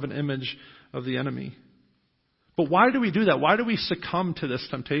reflecting more of an image of the enemy. But why do we do that? Why do we succumb to this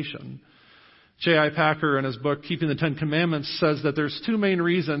temptation? J.I. Packer, in his book, Keeping the Ten Commandments, says that there's two main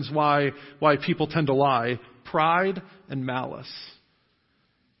reasons why people tend to lie: pride and malice.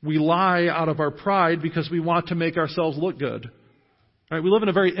 We lie out of our pride because we want to make ourselves look good. Right? We live in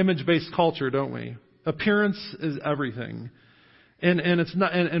a very image-based culture, don't we? Appearance is everything. And it's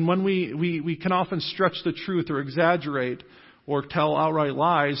not, and when we can often stretch the truth or exaggerate or tell outright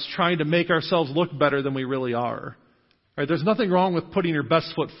lies, trying to make ourselves look better than we really are. Right? There's nothing wrong with putting your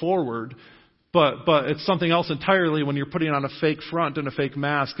best foot forward, but it's something else entirely when you're putting on a fake front and a fake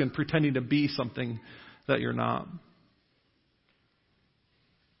mask and pretending to be something that you're not.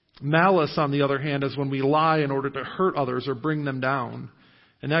 Malice, on the other hand, is when we lie in order to hurt others or bring them down.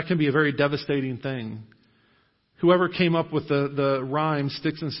 And that can be a very devastating thing. Whoever came up with the rhyme,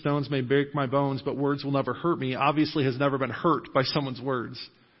 sticks and stones may break my bones, but words will never hurt me, obviously has never been hurt by someone's words.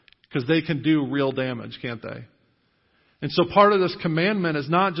 Because they can do real damage, can't they? And so part of this commandment is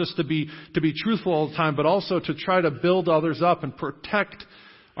not just to be truthful all the time, but also to try to build others up and protect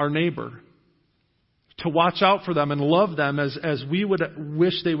our neighbor. To watch out for them and love them as we would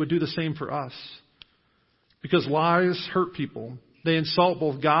wish they would do the same for us. Because lies hurt people. They insult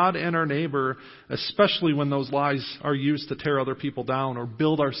both God and our neighbor, especially when those lies are used to tear other people down or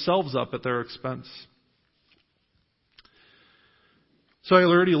build ourselves up at their expense. So I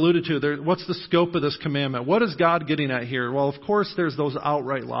already alluded to, what's the scope of this commandment? What is God getting at here? Well, of course, there's those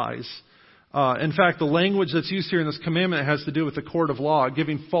outright lies. In fact, the language that's used here in this commandment has to do with the court of law,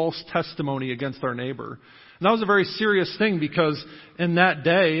 giving false testimony against our neighbor. And that was a very serious thing because in that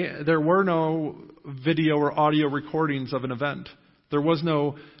day, there were no video or audio recordings of an event. There was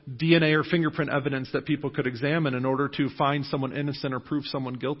no DNA or fingerprint evidence that people could examine in order to find someone innocent or prove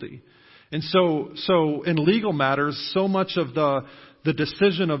someone guilty. And so in legal matters, so much of the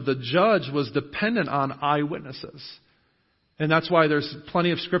decision of the judge was dependent on eyewitnesses. And that's why there's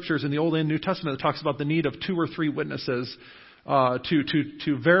plenty of scriptures in the Old and New Testament that talks about the need of 2 or 3 witnesses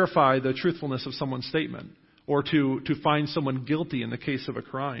to verify the truthfulness of someone's statement or to find someone guilty in the case of a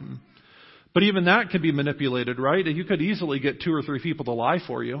crime. But even that can be manipulated, right? You could easily get 2 or 3 people to lie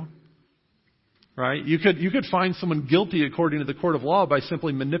for you, right? You could find someone guilty according to the court of law by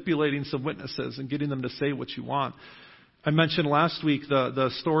simply manipulating some witnesses and getting them to say what you want. I mentioned last week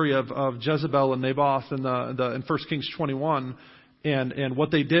the story of Jezebel and Naboth in 1 Kings 21 and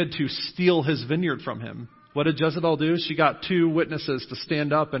what they did to steal his vineyard from him. What did Jezebel do? She got 2 witnesses to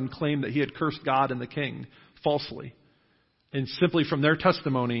stand up and claim that he had cursed God and the king falsely. And simply from their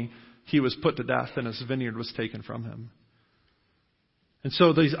testimony, he was put to death and his vineyard was taken from him. And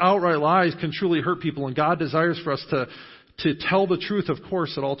so these outright lies can truly hurt people, and God desires for us to tell the truth, of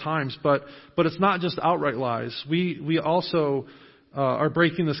course, at all times, but it's not just outright lies. We also are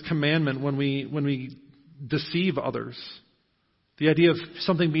breaking this commandment when we deceive others. The idea of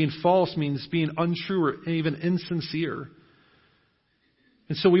something being false means being untrue or even insincere.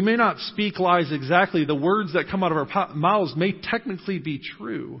 And so we may not speak lies exactly. The words that come out of our mouths may technically be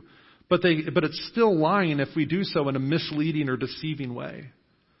true, but it's still lying if we do so in a misleading or deceiving way.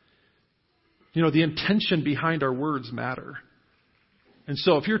 You know, the intention behind our words matter. And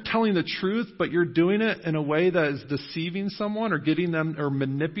so if you're telling the truth, but you're doing it in a way that is deceiving someone or getting them or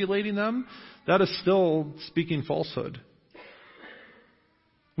manipulating them, that is still speaking falsehood.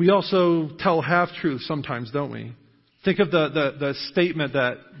 We also tell half-truths sometimes, don't we? Think of the statement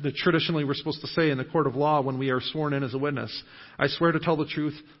that traditionally we're supposed to say in the court of law when we are sworn in as a witness. I swear to tell the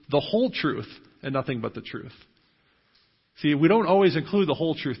truth, the whole truth, and nothing but the truth. See, we don't always include the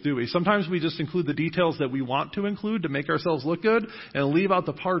whole truth, do we? Sometimes we just include the details that we want to include to make ourselves look good and leave out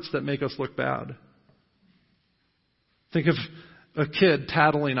the parts that make us look bad. Think of a kid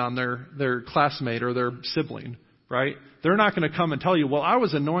tattling on their classmate or their sibling, right? They're not going to come and tell you, well, I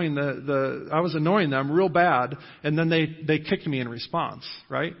was annoying them real bad, and then they kicked me in response,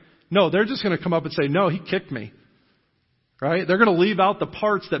 right? No, they're just going to come up and say, no, he kicked me. Right? They're going to leave out the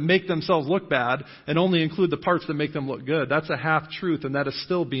parts that make themselves look bad and only include the parts that make them look good. That's a half-truth, and that is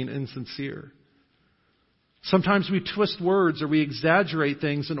still being insincere. Sometimes we twist words or we exaggerate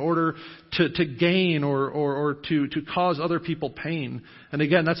things in order to gain or to cause other people pain. And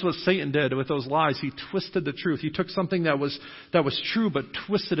again, that's what Satan did with those lies. He twisted the truth. He took something that was true but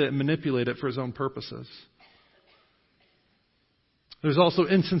twisted it and manipulated it for his own purposes. There's also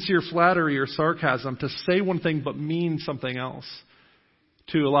insincere flattery or sarcasm, to say one thing but mean something else,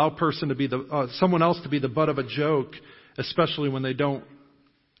 to allow someone else to be the butt of a joke, especially when they don't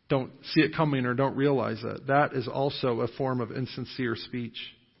see it coming or don't realize it. That is also a form of insincere speech.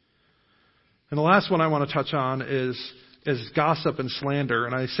 And the last one I want to touch on is gossip and slander,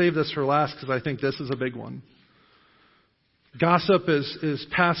 and I save this for last because I think this is a big one. Gossip is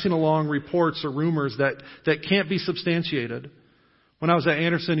passing along reports or rumors that can't be substantiated. When I was at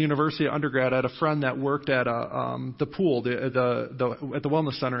Anderson University undergrad, I had a friend that worked at the pool, at the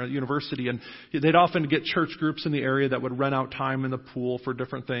wellness center at university, and they'd often get church groups in the area that would rent out time in the pool for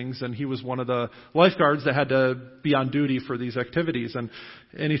different things. And he was one of the lifeguards that had to be on duty for these activities. And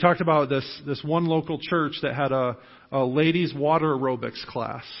he talked about this one local church that had a ladies' water aerobics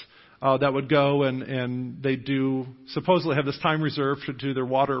class. That would go and they supposedly have this time reserved to do their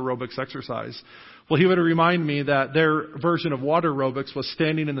water aerobics exercise. Well, he would remind me that their version of water aerobics was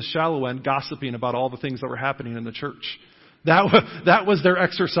standing in the shallow end gossiping about all the things that were happening in the church. That was their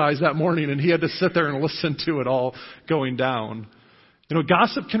exercise that morning, and he had to sit there and listen to it all going down.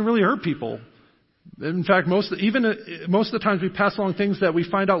 Gossip can really hurt people. In fact, most of the times we pass along things that we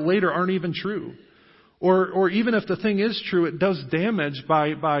find out later aren't even true. Or even if the thing is true, it does damage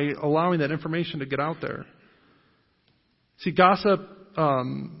by allowing that information to get out there. See, gossip,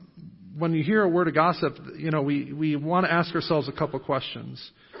 when you hear a word of gossip, we want to ask ourselves a couple questions.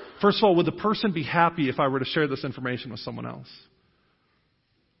 First of all, would the person be happy if I were to share this information with someone else?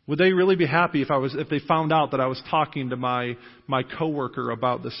 Would they really be happy if they found out that I was talking to my coworker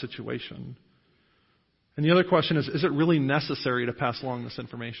about this situation? And the other question is it really necessary to pass along this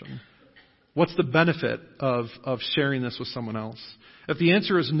information? What's the benefit of sharing this with someone else? If the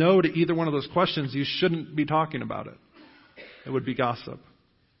answer is no to either one of those questions, you shouldn't be talking about it. It would be gossip.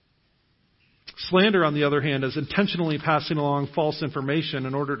 Slander, on the other hand, is intentionally passing along false information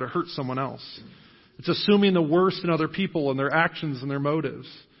in order to hurt someone else. It's assuming the worst in other people and their actions and their motives.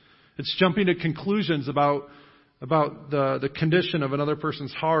 It's jumping to conclusions about the condition of another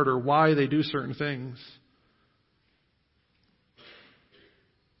person's heart or why they do certain things.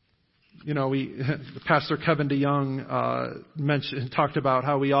 Pastor Kevin DeYoung talked about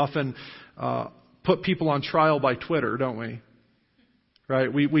how we often put people on trial by Twitter, don't we?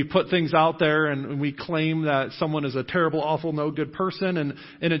 Right? We put things out there and we claim that someone is a terrible, awful, no good person, and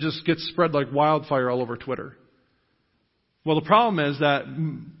it just gets spread like wildfire all over Twitter. Well, the problem is that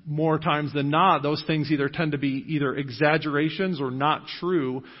more times than not, those things either tend to be either exaggerations or not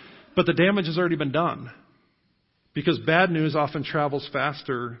true, but the damage has already been done. Because bad news often travels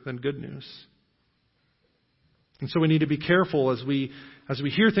faster than good news. And so we need to be careful as we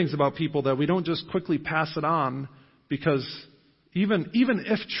hear things about people that we don't just quickly pass it on, because even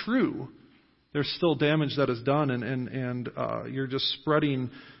if true, there's still damage that is done, and you're just spreading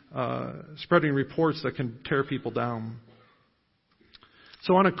reports that can tear people down.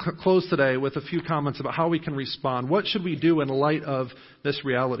 So I want to close today with a few comments about how we can respond. What should we do in light of this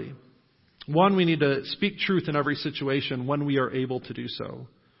reality? One, we need to speak truth in every situation when we are able to do so.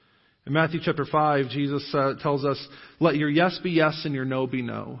 In Matthew chapter 5, Jesus tells us, let your yes be yes and your no be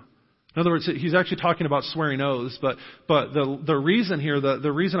no. In other words, he's actually talking about swearing oaths, but the reason here,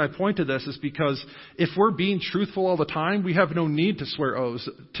 the reason I point to this is because if we're being truthful all the time, we have no need to swear oaths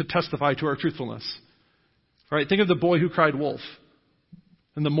to testify to our truthfulness. Right? Think of the boy who cried wolf.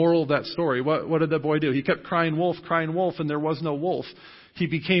 And the moral of that story, what did the boy do? He kept crying wolf, and there was no wolf. He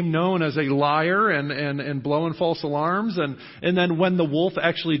became known as a liar and blowing false alarms. And then when the wolf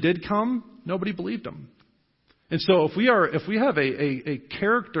actually did come, nobody believed him. And so if we have a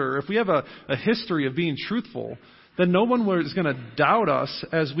character, if we have a history of being truthful, then no one is going to doubt us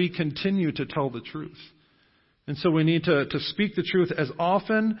as we continue to tell the truth. And so we need to speak the truth as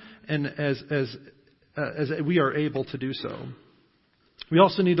often and as we are able to do so. We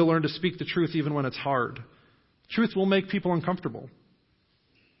also need to learn to speak the truth even when it's hard. Truth will make people uncomfortable.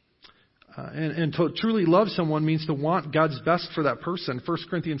 And to truly love someone means to want God's best for that person. 1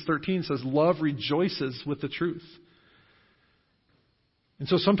 Corinthians 13 says, love rejoices with the truth. And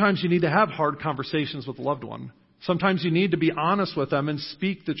so sometimes you need to have hard conversations with a loved one. Sometimes you need to be honest with them and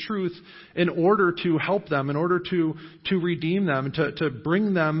speak the truth in order to help them, in order to redeem them, to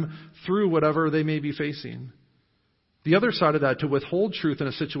bring them through whatever they may be facing. The other side of that, to withhold truth in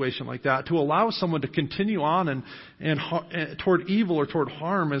a situation like that, to allow someone to continue on and toward evil or toward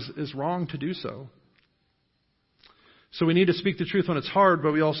harm is wrong to do so. So we need to speak the truth when it's hard,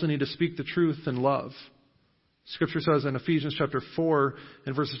 but we also need to speak the truth in love. Scripture says in Ephesians chapter 4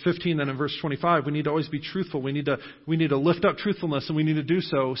 and verses 15 and in verse 25, we need to always be truthful. We need to lift up truthfulness, and we need to do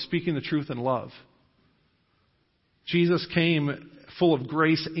so speaking the truth in love. Jesus came full of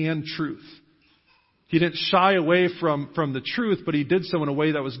grace and truth. He didn't shy away from the truth, but he did so in a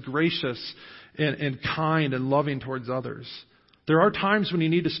way that was gracious and kind and loving towards others. There are times when you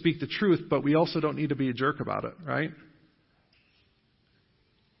need to speak the truth, but we also don't need to be a jerk about it, right?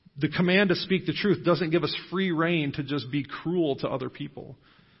 The command to speak the truth doesn't give us free rein to just be cruel to other people.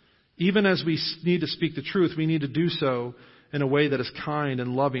 Even as we need to speak the truth, we need to do so in a way that is kind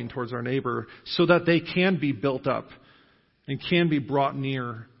and loving towards our neighbor so that they can be built up and can be brought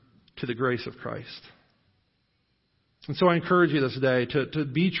near to the grace of Christ. And so I encourage you this day to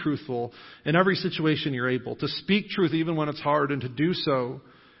be truthful in every situation you're able, to speak truth even when it's hard, and to do so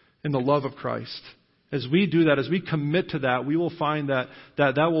in the love of Christ. As we do that, as we commit to that, we will find that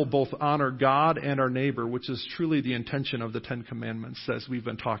will both honor God and our neighbor, which is truly the intention of the Ten Commandments as we've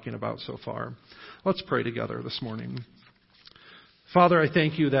been talking about so far. Let's pray together this morning. Father, I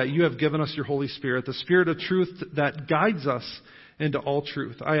thank you that you have given us your Holy Spirit, the Spirit of truth that guides us into all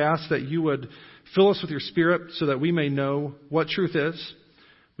truth. I ask that you would fill us with your Spirit so that we may know what truth is,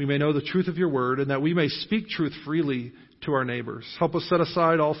 we may know the truth of your word, and that we may speak truth freely to our neighbors. Help us set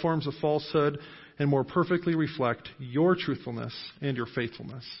aside all forms of falsehood and more perfectly reflect your truthfulness and your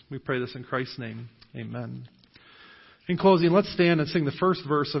faithfulness. We pray this in Christ's name. Amen. In closing, let's stand and sing the first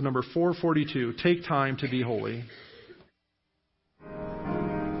verse of number 442, Take Time to Be Holy.